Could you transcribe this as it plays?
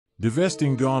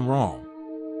Divesting gone wrong.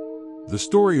 The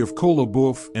story of Kola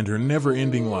Boof and her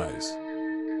never-ending lies.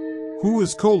 Who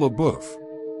is Kola Boof?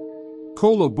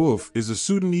 Kola Boof is a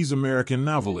Sudanese-American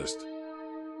novelist.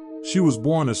 She was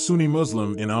born a Sunni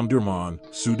Muslim in Omdurman,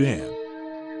 Sudan.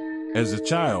 As a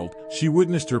child, she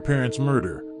witnessed her parents'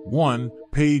 murder. 1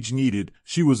 page needed.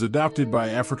 She was adopted by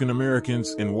African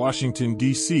Americans in Washington,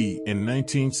 D.C. in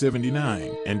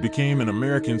 1979 and became an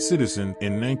American citizen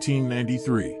in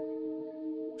 1993.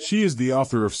 She is the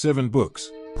author of 7 books,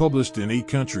 published in 8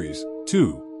 countries.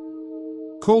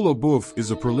 2. Kola Boof is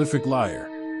a prolific liar.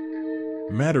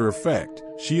 Matter of fact,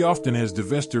 she often has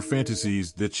divester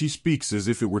fantasies that she speaks as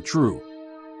if it were true.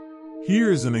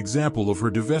 Here is an example of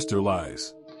her divester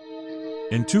lies.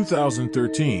 In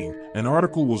 2013, an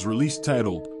article was released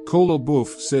titled, Kola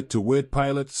Boof Set to Wed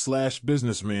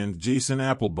Pilot/Businessman Jason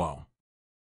Applebaum.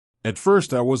 At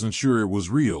first I wasn't sure it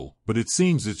was real, but it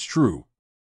seems it's true.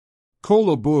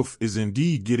 Kola Boof is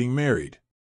indeed getting married.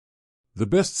 The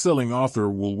best-selling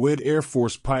author will wed Air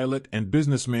Force pilot and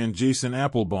businessman Jason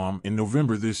Applebaum in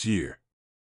November this year.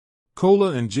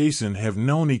 Kola and Jason have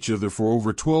known each other for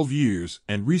over 12 years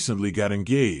and recently got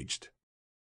engaged.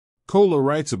 Kola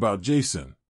writes about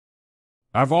Jason.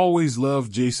 I've always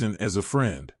loved Jason as a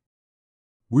friend.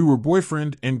 We were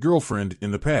boyfriend and girlfriend in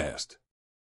the past.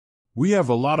 We have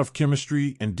a lot of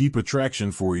chemistry and deep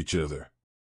attraction for each other.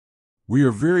 We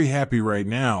are very happy right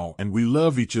now and we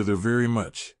love each other very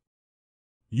much.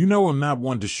 You know I'm not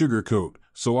one to sugarcoat,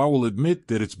 so I will admit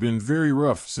that it's been very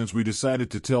rough since we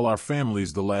decided to tell our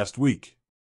families the last week.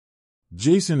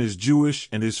 Jason is Jewish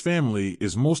and his family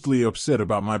is mostly upset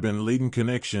about my Bin Laden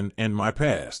connection and my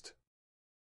past.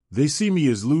 They see me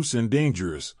as loose and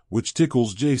dangerous, which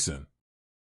tickles Jason.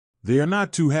 They are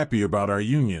not too happy about our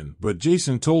union, but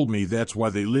Jason told me that's why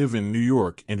they live in New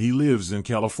York and he lives in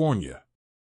California.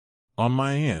 On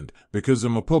my end, because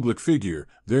I'm a public figure,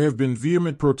 there have been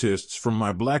vehement protests from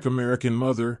my Black American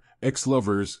mother,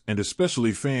 ex-lovers, and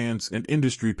especially fans and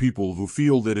industry people who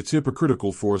feel that it's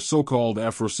hypocritical for a so-called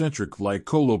Afrocentric like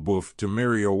Kola Boof to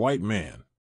marry a white man.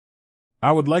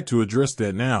 I would like to address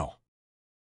that now.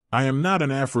 I am not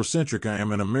an Afrocentric, I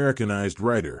am an Americanized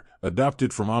writer,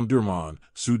 adopted from Omdurman,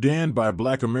 Sudan by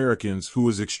Black Americans who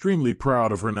is extremely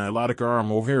proud of her Nilotic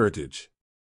Oromo heritage.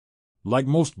 Like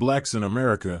most blacks in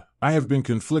America, I have been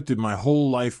conflicted my whole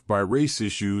life by race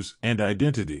issues and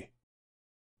identity.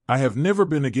 I have never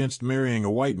been against marrying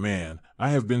a white man. I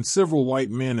have been several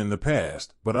white men in the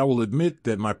past, but I will admit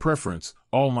that my preference,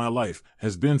 all my life,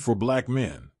 has been for black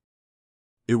men.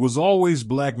 It was always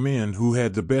black men who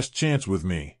had the best chance with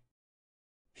me.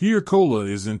 Here Kola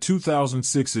is in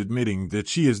 2006 admitting that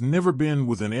she has never been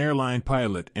with an airline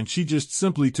pilot and she just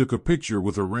simply took a picture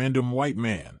with a random white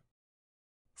man.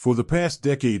 For the past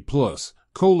decade plus,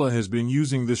 Kola has been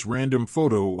using this random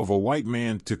photo of a white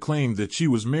man to claim that she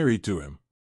was married to him.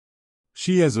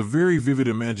 She has a very vivid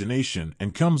imagination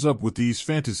and comes up with these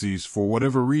fantasies for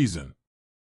whatever reason.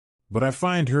 But I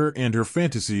find her and her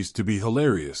fantasies to be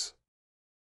hilarious.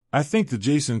 I think the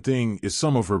Jason thing is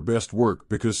some of her best work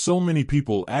because so many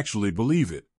people actually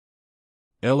believe it.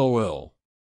 LOL.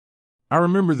 I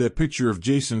remember that picture of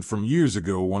Jason from years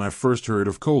ago when I first heard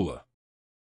of Kola.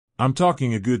 I'm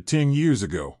talking a good 10 years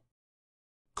ago.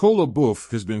 Kola Boof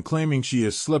has been claiming she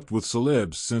has slept with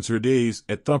celebs since her days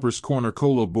at Thumper's Corner.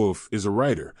 Kola Boof is a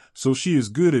writer, so she is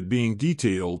good at being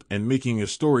detailed and making a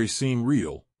story seem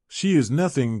real. She is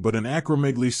nothing but an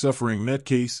acromegaly suffering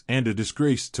nutcase and a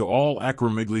disgrace to all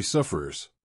acromegaly sufferers.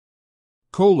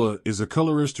 Kola is a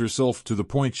colorist herself to the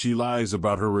point she lies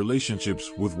about her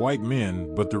relationships with white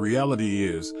men, but the reality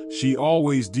is, she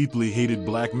always deeply hated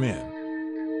black men.